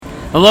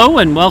Hello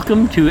and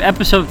welcome to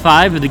episode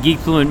 5 of the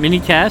Geekfluent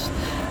Minicast,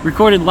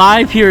 recorded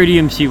live here at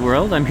EMC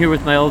World. I'm here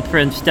with my old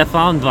friend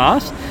Stefan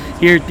Voss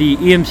here at the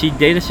EMC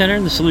Data Center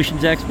and the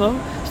Solutions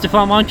Expo.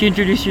 Stefan, why don't you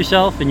introduce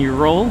yourself and your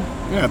role?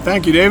 Yeah,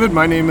 thank you, David.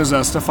 My name is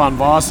Stefan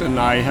Voss, and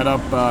I head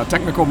up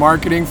technical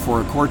marketing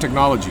for Core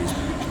Technologies.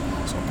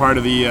 So part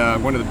of the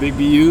one of the big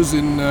BUs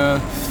in at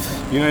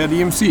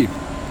EMC.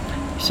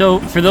 So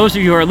for those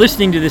of you who are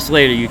listening to this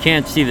later, you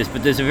can't see this,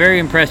 but there's a very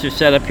impressive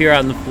setup here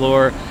on the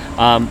floor.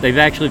 They've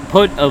actually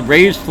put a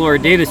raised floor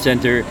data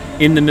center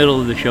in the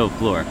middle of the show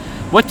floor.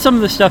 What's some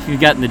of the stuff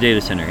you've got in the data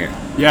center here?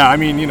 Yeah, I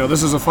mean,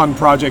 this is a fun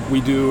project we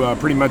do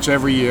pretty much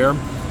every year.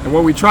 And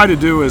what we try to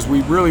do is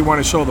we really want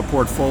to show the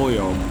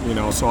portfolio,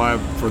 So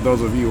for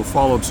those of you who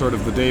followed sort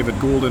of the David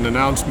Goulden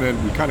announcement,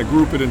 we kind of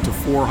group it into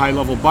 4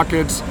 high-level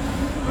buckets.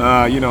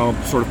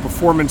 Sort of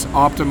performance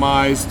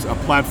optimized,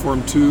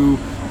 Platform 2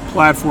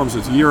 platforms.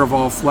 It's Year of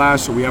All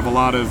Flash, so we have a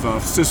lot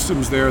of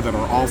systems there that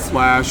are all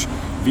Flash,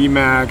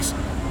 VMAX,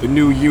 the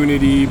new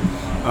Unity.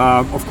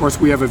 Of course,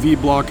 we have a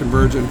vBlock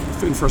convergent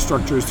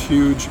infrastructure is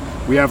huge.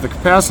 We have the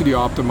capacity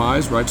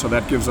optimized, right? So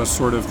that gives us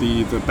sort of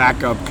the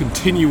backup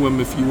continuum,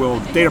 if you will,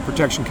 data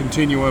protection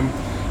continuum.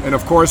 And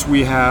of course,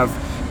 we have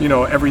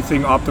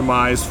everything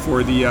optimized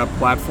for the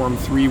Platform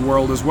 3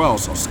 world as well.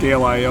 So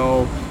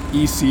Scale.io,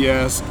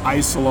 ECS,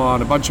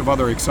 Isilon, a bunch of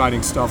other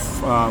exciting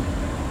stuff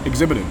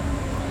exhibited.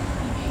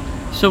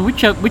 So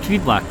which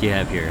vBlock do you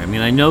have here? I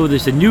mean, I know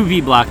there's a new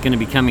vBlock going to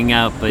be coming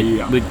out, but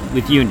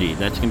with Unity,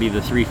 that's going to be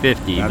the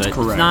 350. That's but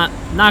correct.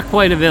 It's not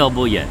quite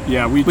available yet.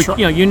 Yeah,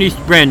 Unity's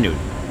brand new,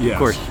 yes. Of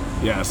course.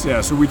 Yes,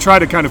 yeah. So we try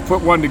to kind of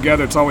put one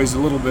together. It's always a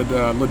little bit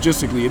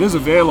logistically. It is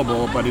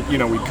available, but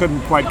we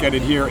couldn't quite get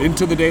it here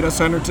into the data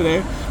center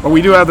today. But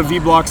we do have the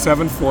vBlock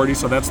 740,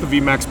 so that's the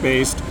VMAX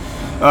based,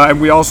 and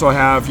we also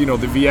have the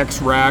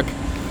VX rack.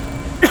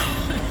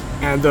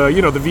 And the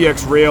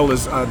VX rail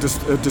is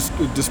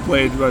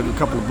displayed a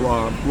couple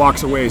of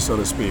blocks away, so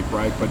to speak,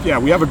 right? But yeah,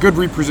 we have a good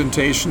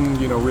representation,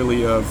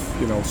 really of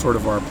sort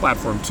of our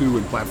Platform 2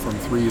 and Platform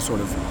 3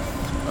 sort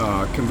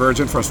of converged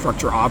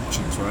infrastructure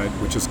options, right?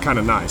 Which is kind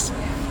of nice.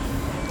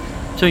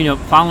 So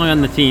following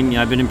on the theme,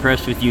 I've been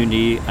impressed with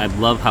Unity. I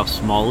love how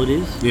small it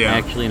is,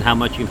 actually, and how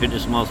much you can fit in a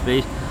small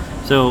space.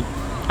 So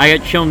I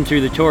got shown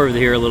through the tour over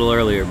here a little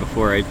earlier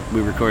before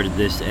we recorded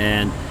this,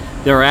 and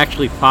there are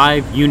actually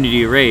 5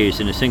 Unity arrays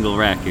in a single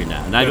rack here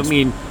now. And I don't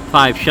mean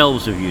 5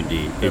 shelves of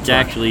Unity. It's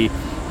actually,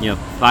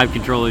 5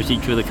 controllers,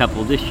 each with a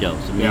couple of disk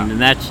shelves. I mean, and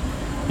that's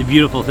the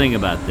beautiful thing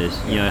about this,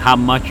 how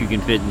much you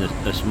can fit in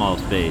a small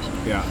space.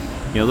 Yeah.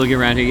 Looking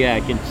around here,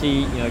 I can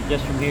see,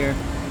 just from here,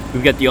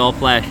 we've got the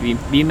all-flash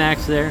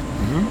VMAX there.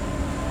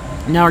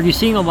 Mm-hmm. Now, are you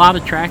seeing a lot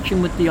of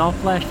traction with the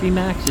all-flash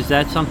VMAX? Is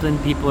that something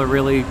people are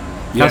really...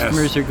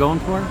 customers are going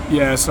for?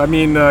 Yes, I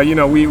mean,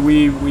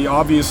 we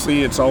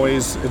obviously it's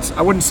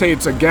I wouldn't say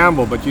it's a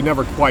gamble, but you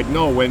never quite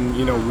know when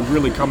we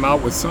really come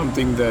out with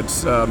something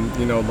that's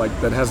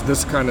that has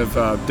this kind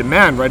of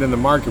demand right in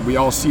the market. We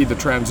all see the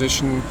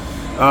transition,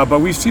 but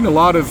we've seen a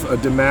lot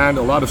of demand,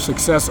 a lot of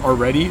success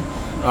already.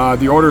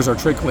 The orders are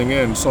trickling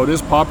in, so it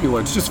is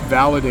popular. It's just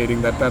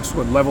validating that that's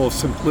what level of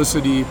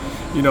simplicity,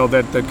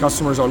 that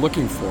customers are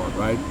looking for,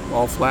 right?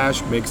 All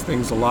Flash makes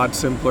things a lot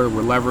simpler.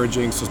 We're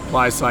leveraging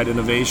supply-side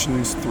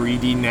innovations,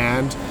 3D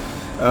NAND,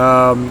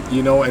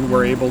 and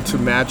we're able to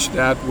match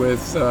that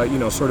with,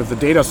 sort of the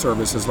data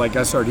services like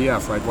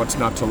SRDF, right? What's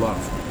not to love?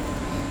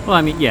 Well,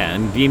 I mean, yeah,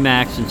 and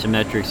VMAX and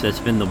Symmetrix, that's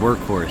been the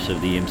workhorse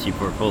of the EMC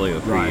portfolio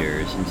for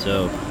years, and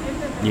so...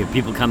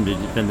 people come to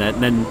defend that,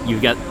 and then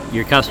you've got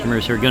your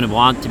customers who are going to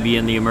want to be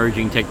in the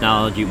emerging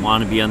technology,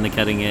 want to be on the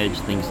cutting edge,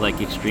 things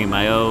like Extreme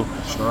I/O.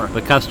 Sure.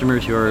 But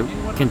customers who are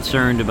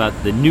concerned about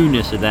the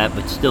newness of that,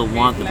 but still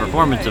want the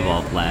performance of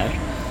all Flash.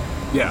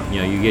 Yeah.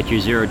 You get your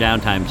zero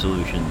downtime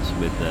solutions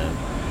with.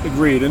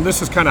 Agreed, and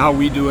this is kind of how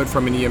we do it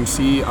from an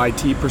EMC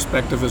IT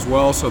perspective as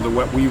well. So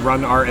what we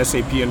run our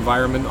SAP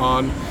environment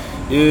on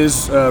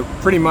is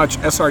pretty much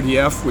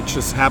SRDF, which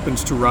just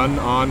happens to run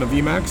on a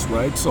VMAX,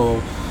 right?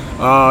 So.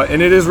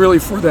 And it is really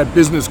for that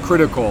business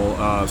critical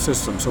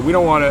system. So we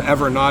don't want to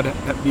ever not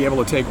be able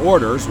to take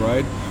orders,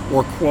 right?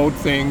 Or quote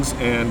things,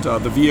 and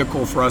the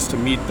vehicle for us to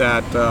meet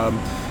that,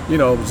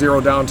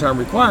 zero downtime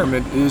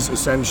requirement is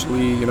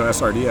essentially,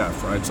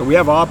 SRDF, right? So we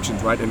have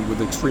options, right? And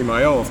with Extreme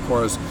I/O, of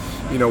course,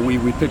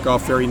 we pick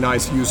off very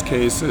nice use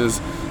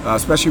cases,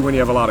 especially when you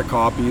have a lot of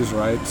copies,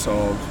 right?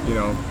 So,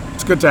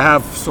 it's good to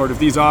have sort of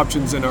these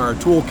options in our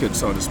toolkit,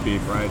 so to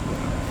speak, right?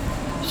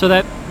 So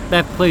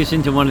that plays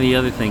into one of the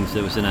other things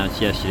that was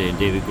announced yesterday in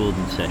David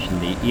Goulden's session,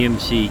 the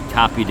EMC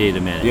copy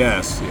data management.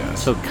 Yes.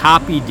 So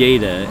copy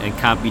data and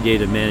copy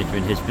data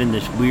management has been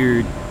this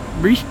weird,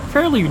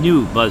 fairly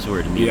new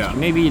buzzword in the industry.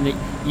 Maybe in a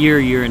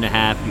year and a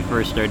half you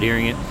first started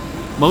hearing it,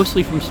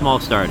 mostly from small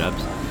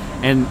startups.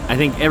 And I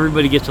think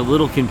everybody gets a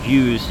little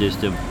confused as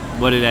to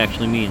what it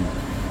actually means.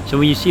 So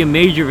when you see a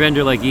major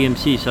vendor like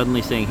EMC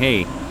suddenly saying,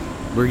 hey,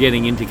 we're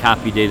getting into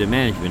copy data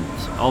management,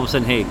 all of a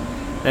sudden, hey,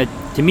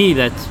 to me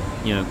that's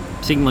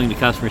signaling to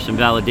customers some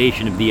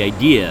validation of the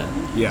idea.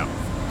 Yeah.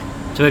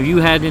 So have you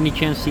had any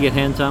chance to get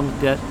hands-on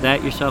with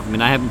that yourself? I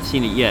mean, I haven't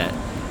seen it yet.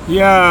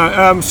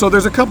 Yeah, so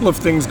there's a couple of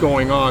things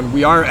going on.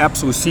 We are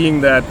absolutely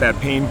seeing that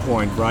pain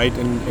point, right?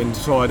 And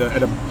so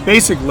at a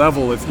basic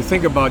level, if you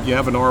think about, you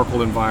have an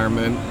Oracle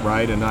environment,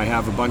 right? And I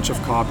have a bunch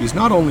of copies,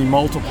 not only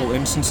multiple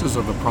instances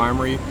of the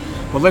primary,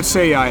 but let's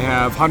say I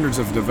have hundreds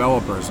of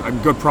developers. A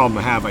good problem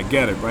to have, I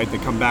get it, right? They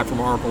come back from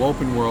Oracle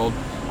Open World.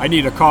 I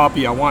need a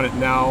copy, I want it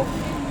now.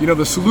 You know,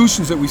 the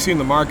solutions that we see in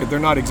the market, they're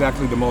not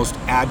exactly the most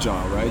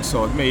agile, right?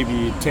 So it may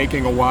be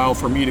taking a while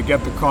for me to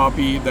get the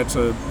copy. That's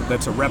a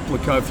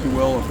replica, if you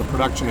will, of the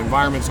production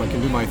environment, so I can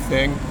do my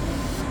thing.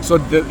 So,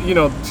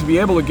 to be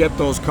able to get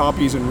those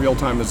copies in real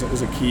time is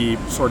a key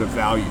sort of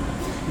value.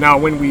 Now,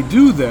 when we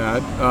do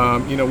that,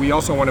 we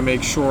also want to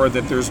make sure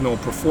that there's no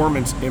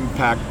performance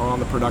impact on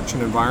the production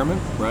environment,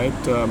 right?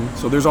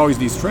 So there's always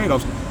these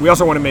trade-offs. We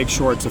also want to make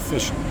sure it's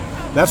efficient.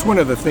 That's one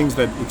of the things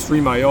that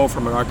XtremIO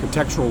from an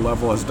architectural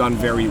level has done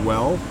very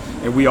well,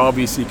 and we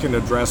obviously can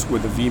address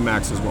with the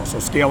VMAX as well. So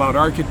scale-out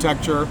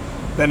architecture,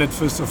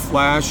 benefits of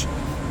Flash,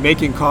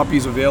 making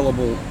copies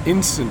available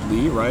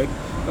instantly, right,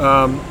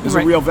 is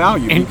a real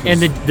value. And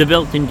the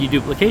built-in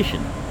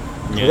deduplication.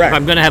 Correct. If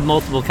I'm going to have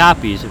multiple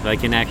copies, if I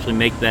can actually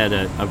make that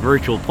a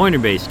virtual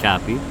pointer-based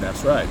copy.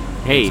 That's right.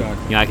 Hey,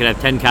 exactly. I could have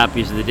 10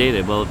 copies of the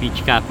data. Well, if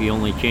each copy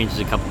only changes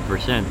a couple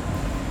percent,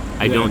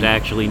 I don't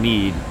actually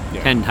need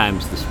 10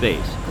 times the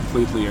space.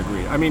 Completely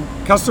agree. I mean,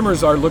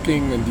 customers are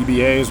looking in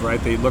DBAs,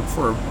 right? They look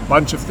for a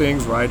bunch of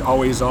things, right?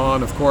 Always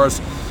on, of course.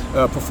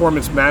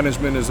 Performance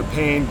management is a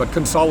pain, but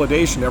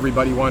consolidation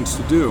everybody wants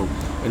to do.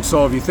 And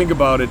so if you think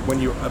about it, when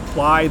you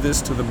apply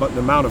this to the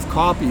amount of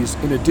copies,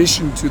 in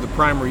addition to the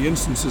primary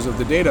instances of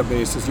the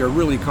databases, you're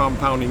really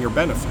compounding your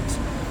benefits.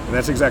 And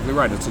that's exactly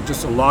right. It's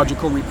just a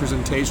logical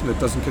representation that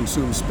doesn't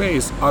consume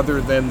space other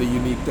than the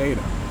unique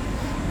data.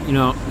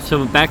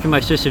 So back in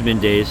my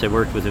sysadmin days, I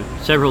worked with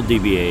several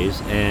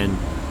DBAs, and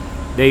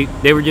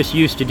they were just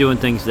used to doing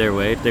things their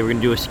way. If they were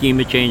going to do a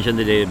schema change on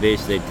the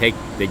database,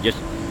 they'd just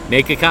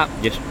make a copy,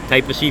 just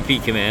type a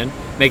CP command,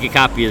 make a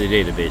copy of the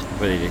database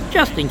before they did,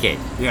 just in case.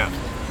 Yeah.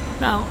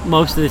 Now,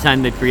 most of the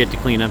time they'd forget to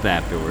clean up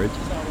afterwards.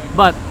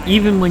 But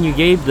even when you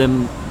gave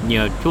them,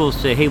 tools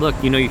to say, hey, look,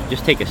 you can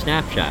just take a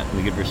snapshot and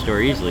we could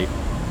restore easily,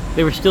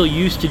 they were still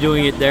used to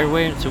doing it their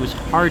way, so it was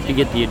hard to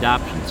get the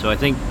adoption. So I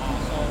think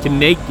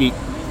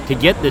to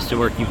get this to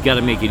work, you've got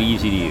to make it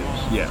easy to use.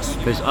 Yes.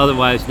 Because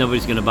otherwise,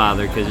 nobody's going to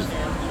bother, because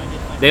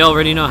they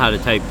already know how to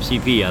type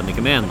CP on the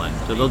command line.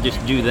 So they'll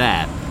just do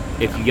that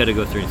if you got to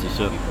go through and see.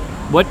 So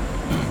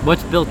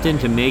what's built in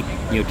to make,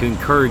 to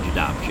encourage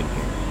adoption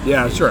here?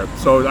 Yeah, sure.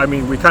 So, I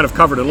mean, we kind of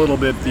covered a little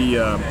bit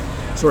the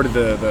sort of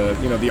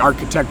the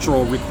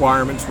architectural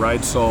requirements,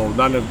 right? So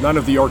none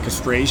of the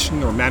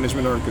orchestration or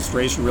management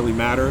orchestration really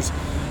matters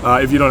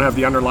if you don't have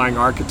the underlying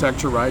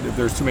architecture, right? If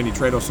there's too many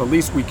trade-offs, so at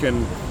least we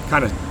can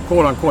kind of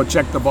quote unquote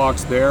check the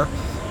box there.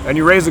 And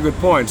you raise a good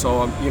point.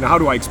 So how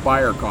do I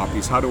expire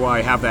copies? How do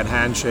I have that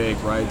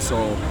handshake, right?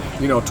 So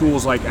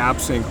tools like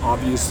AppSync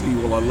obviously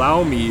will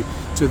allow me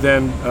to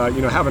then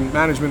have a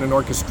management and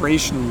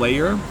orchestration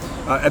layer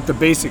at the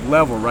basic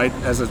level, right?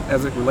 As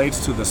it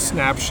relates to the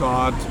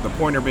snapshot, the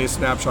pointer-based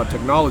snapshot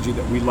technology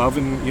that we love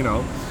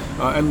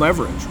and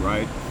leverage,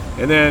 right?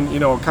 And then,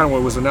 kind of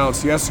what was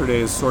announced yesterday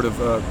is sort of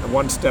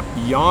one step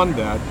beyond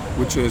that,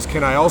 which is,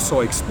 can I also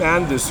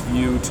expand this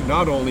view to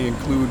not only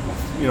include,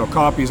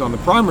 copies on the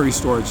primary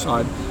storage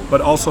side,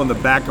 but also in the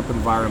backup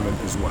environment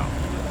as well,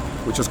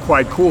 which is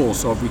quite cool.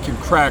 So if we can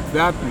crack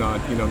that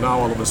nut, now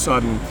all of a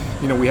sudden,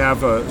 we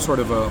have a sort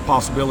of a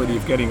possibility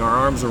of getting our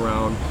arms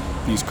around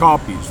these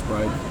copies,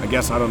 right? I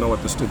guess I don't know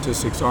what the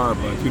statistics are,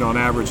 but on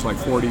average, like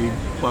 40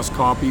 plus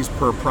copies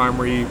per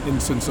primary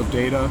instance of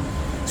data.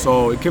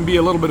 So it can be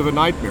a little bit of a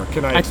nightmare.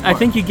 I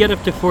think you get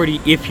up to 40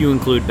 if you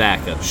include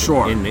backup.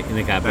 Sure. In the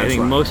copy. That's I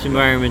think right. Most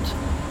environments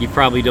you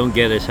probably don't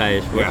get as high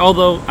as 40. Yeah.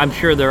 Although I'm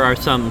sure there are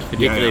some,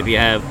 particularly if you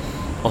have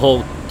a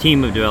whole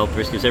team of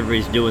developers, because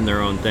everybody's doing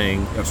their own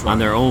thing on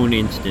their own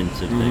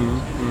instance of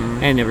things,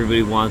 and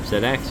everybody wants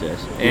that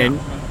access. And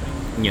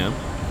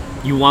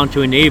you want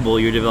to enable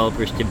your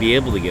developers to be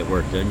able to get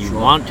work done. You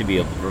want to be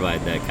able to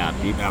provide that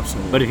copy.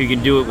 Absolutely. But if you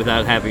can do it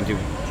without having to,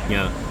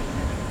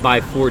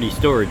 buy 40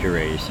 storage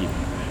arrays,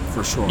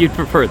 for sure, you'd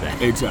prefer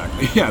that.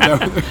 Exactly. Yeah.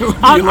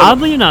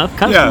 Oddly enough,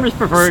 customers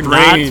prefer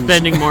strange. not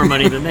spending more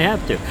money than they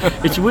have to.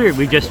 It's weird.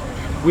 We just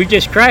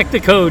cracked the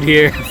code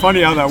here.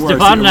 Funny how that works.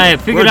 Stefan and I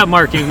have figured out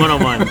marketing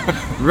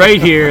 101 right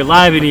here,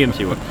 live at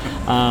EMC.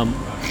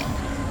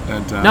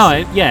 Fantastic. No,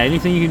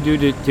 anything you can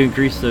do to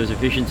increase those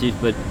efficiencies,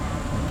 but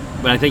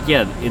I think,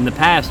 in the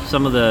past,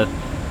 some of the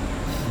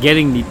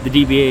getting the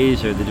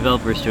DBAs or the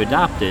developers to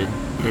adopt it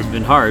has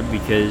been hard,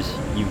 because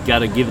you've got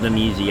to give them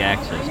easy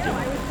access to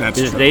it. That's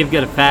true. If they've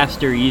got a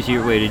faster,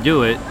 easier way to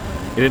do it,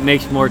 if it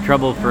makes more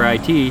trouble for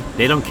IT,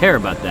 they don't care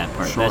about that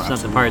part. Sure, That's not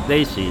the part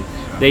they see.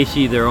 They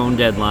see their own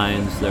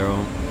deadlines, their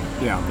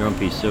own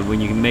piece. So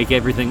when you can make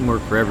everything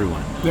work for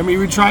everyone. I mean,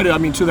 we try to. I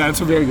mean, to that's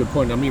a very good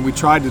point. I mean, we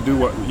tried to do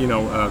what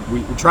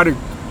we try to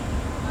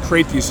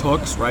create these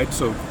hooks, right?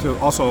 So to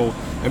also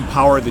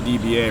empower the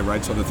DBA,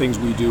 right? So the things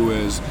we do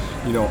is,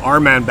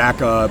 RMAN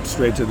backup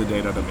straight to the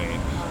data domain.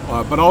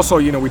 But also,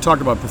 we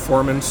talked about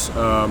performance,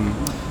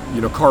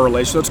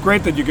 correlation. So it's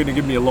great that you're going to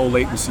give me a low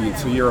latency.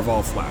 It's a year of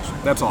all flash.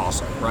 That's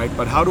awesome, right?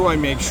 But how do I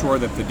make sure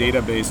that the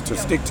database, to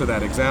stick to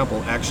that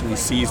example, actually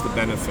sees the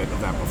benefit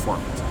of that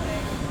performance?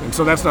 And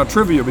so that's not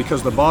trivial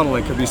because the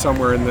bottleneck could be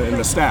somewhere in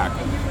the stack.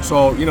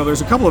 So,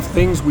 there's a couple of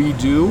things we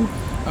do.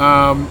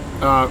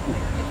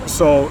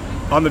 So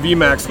on the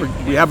VMAX,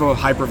 we have a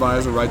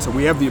hypervisor, right? So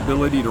we have the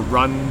ability to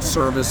run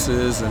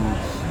services,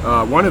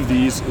 and one of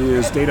these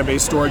is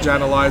Database Storage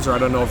Analyzer. I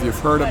don't know if you've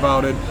heard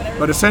about it,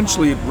 but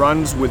essentially it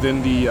runs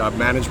within the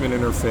management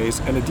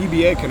interface, and a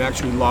DBA can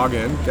actually log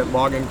in, get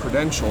login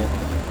credential,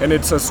 and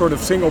it's a sort of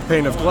single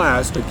pane of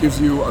glass that gives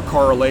you a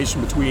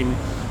correlation between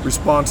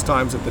response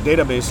times at the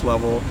database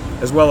level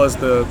as well as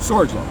the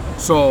storage level.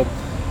 So,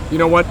 you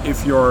know what,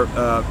 if your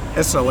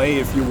SLA,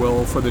 if you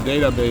will, for the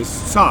database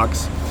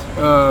sucks,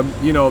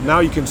 now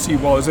you can see,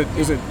 well, is it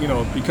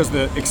because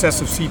the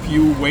excessive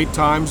CPU wait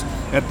times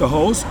at the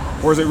host,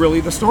 or is it really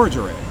the storage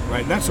array,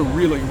 right? And that's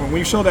when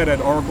we show that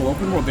at Oracle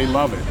OpenWorld, they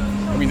love it.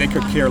 I mean, they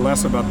could care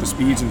less about the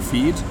speeds and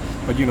feeds,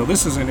 but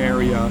this is an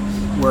area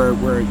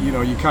where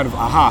you kind of,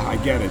 I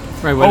get it.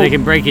 Right, where they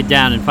can break it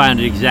down and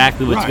find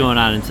exactly what's going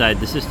on inside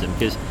the system,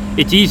 because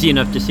it's easy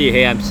enough to see,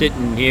 hey, I'm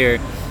sitting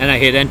here and I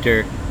hit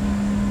enter,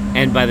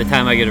 and by the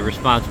time I get a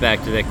response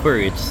back to that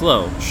query, it's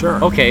slow.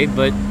 Sure. Okay,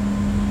 but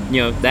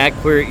that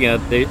query,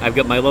 I've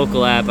got my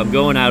local app, I'm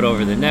going out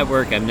over the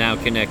network, I'm now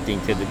connecting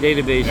to the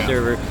database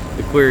server,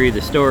 the query,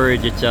 the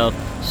storage itself,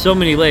 so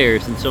many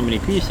layers and so many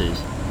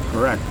pieces.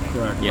 Correct.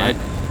 Yeah. Right?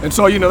 And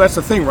so, that's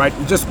the thing, right?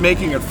 Just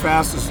making it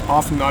fast is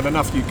often not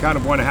enough. You kind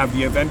of want to have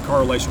the event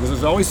correlation, because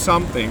there's always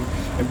something,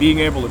 and being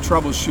able to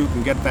troubleshoot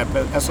and get that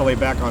SLA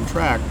back on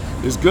track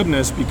is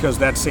goodness, because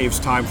that saves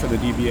time for the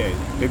DBA.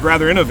 They'd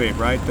rather innovate,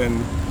 right,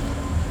 than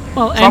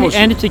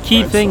and it's a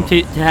key thing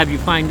to have you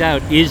find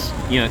out is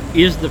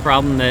the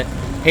problem that,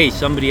 hey,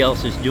 somebody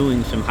else is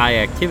doing some high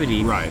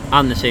activity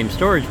on the same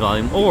storage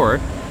volume,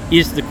 or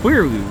is the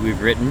query we've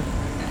written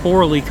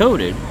poorly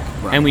coded,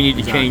 and we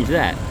need to change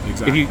that.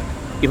 Exactly.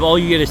 If all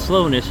you get is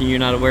slowness and you're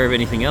not aware of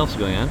anything else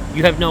going on,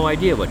 you have no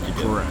idea what to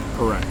do.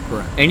 Correct.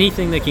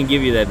 Anything that can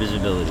give you that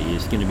visibility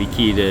is going to be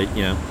key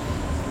to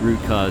root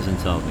cause and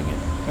solving it.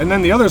 And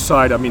then the other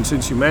side, I mean,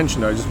 since you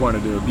mentioned, I just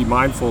wanted to be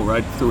mindful,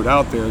 right, threw it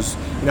out there, is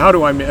how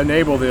do I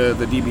enable the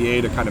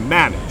DBA to kind of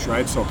manage,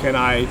 right? So can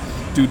I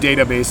do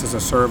database as a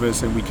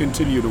service, and we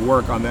continue to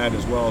work on that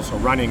as well. So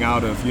running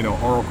out of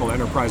Oracle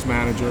Enterprise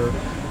Manager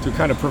to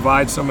kind of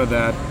provide some of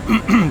that,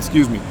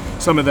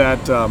 some of that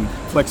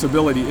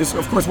flexibility is,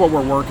 of course, what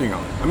we're working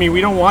on. I mean,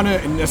 we don't want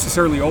to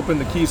necessarily open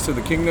the keys to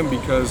the kingdom,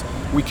 because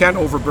we can't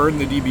overburden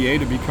the DBA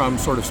to become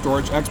sort of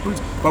storage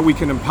experts, but we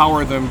can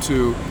empower them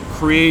to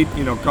create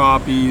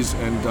copies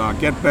and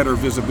get better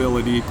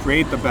visibility,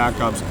 create the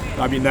backups.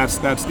 I mean, that's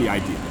the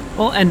idea.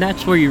 Well, and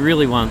that's where you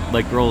really want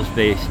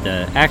roles-based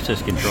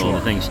access control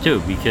of things too,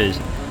 because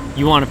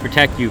you want to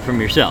protect you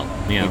from yourself.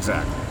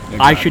 Exactly.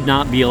 I should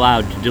not be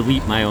allowed to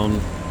delete my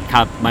own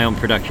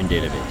production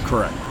database.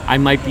 Correct. I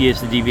might be, as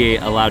the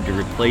DBA, allowed to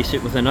replace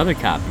it with another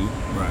copy,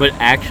 but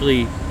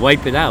actually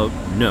wipe it out,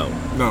 no.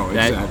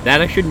 Exactly. That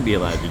I shouldn't be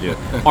allowed to do.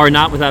 Or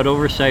not without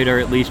oversight, or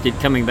at least it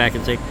coming back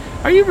and saying,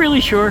 are you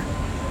really sure?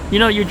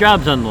 Your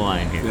job's on the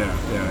line here.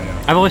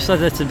 Yeah. I've always thought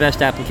that's the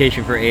best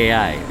application for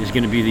AI, is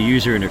going to be the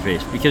user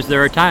interface, because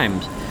there are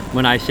times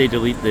when I say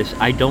delete this,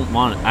 I don't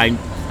want it.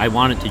 I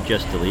want it to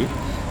just delete.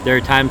 There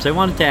are times I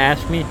want it to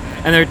ask me,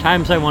 and there are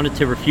times I want it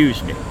to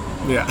refuse me.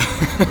 Yeah.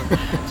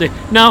 Say,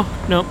 no.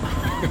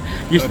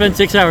 You spent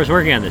 6 hours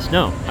working on this.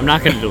 No, I'm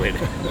not going to delete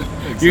it.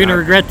 Exactly. You're going to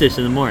regret this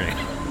in the morning.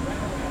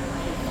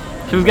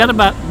 So we've got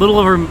about a little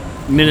over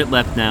a minute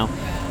left now.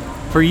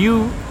 For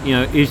you,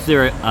 is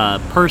there a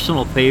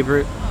personal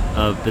favorite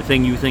of the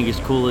thing you think is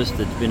coolest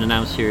that's been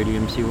announced here at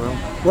EMC World?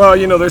 Well,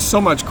 there's so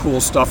much cool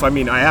stuff. I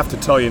mean, I have to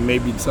tell you,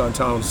 maybe it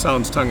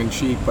sounds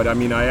tongue-in-cheek, but I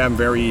mean, I am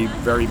very,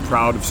 very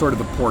proud of sort of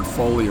the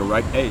portfolio,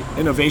 right? Hey,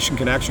 innovation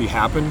can actually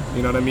happen,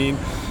 you know what I mean?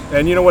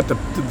 And you know what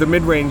the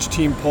mid-range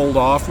team pulled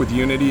off with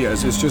Unity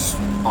is just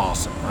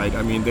awesome, right?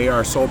 I mean, they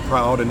are so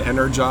proud and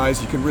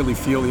energized. You can really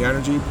feel the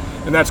energy,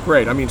 and that's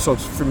great. I mean, so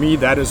for me,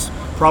 that is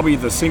probably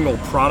the single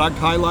product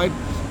highlight.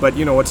 But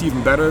what's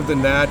even better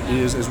than that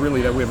is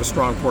really that we have a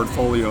strong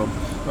portfolio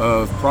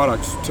of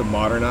products to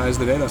modernize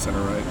the data center,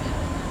 right?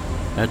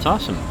 That's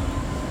awesome.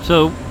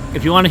 So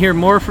if you want to hear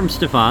more from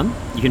Stefan,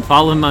 you can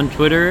follow him on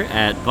Twitter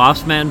at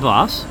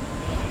BossmanBoss.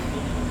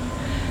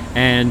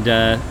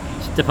 And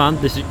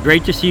Stefan, this is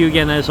great to see you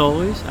again, as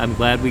always. I'm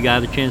glad we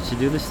got a chance to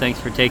do this. Thanks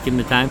for taking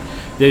the time.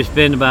 There's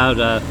been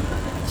about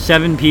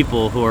 7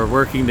 people who are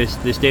working this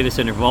data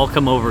center have all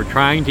come over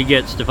trying to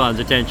get Stefan's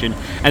attention,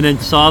 and then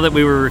saw that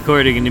we were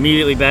recording and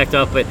immediately backed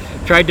off, but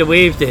tried to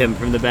wave to him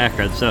from the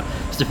background. So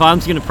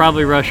Stefan's going to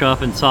probably rush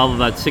off and solve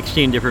about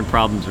 16 different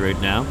problems right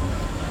now.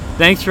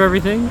 Thanks for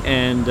everything,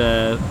 and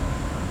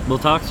we'll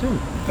talk soon.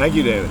 Thank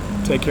you, David.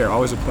 Take care.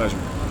 Always a pleasure.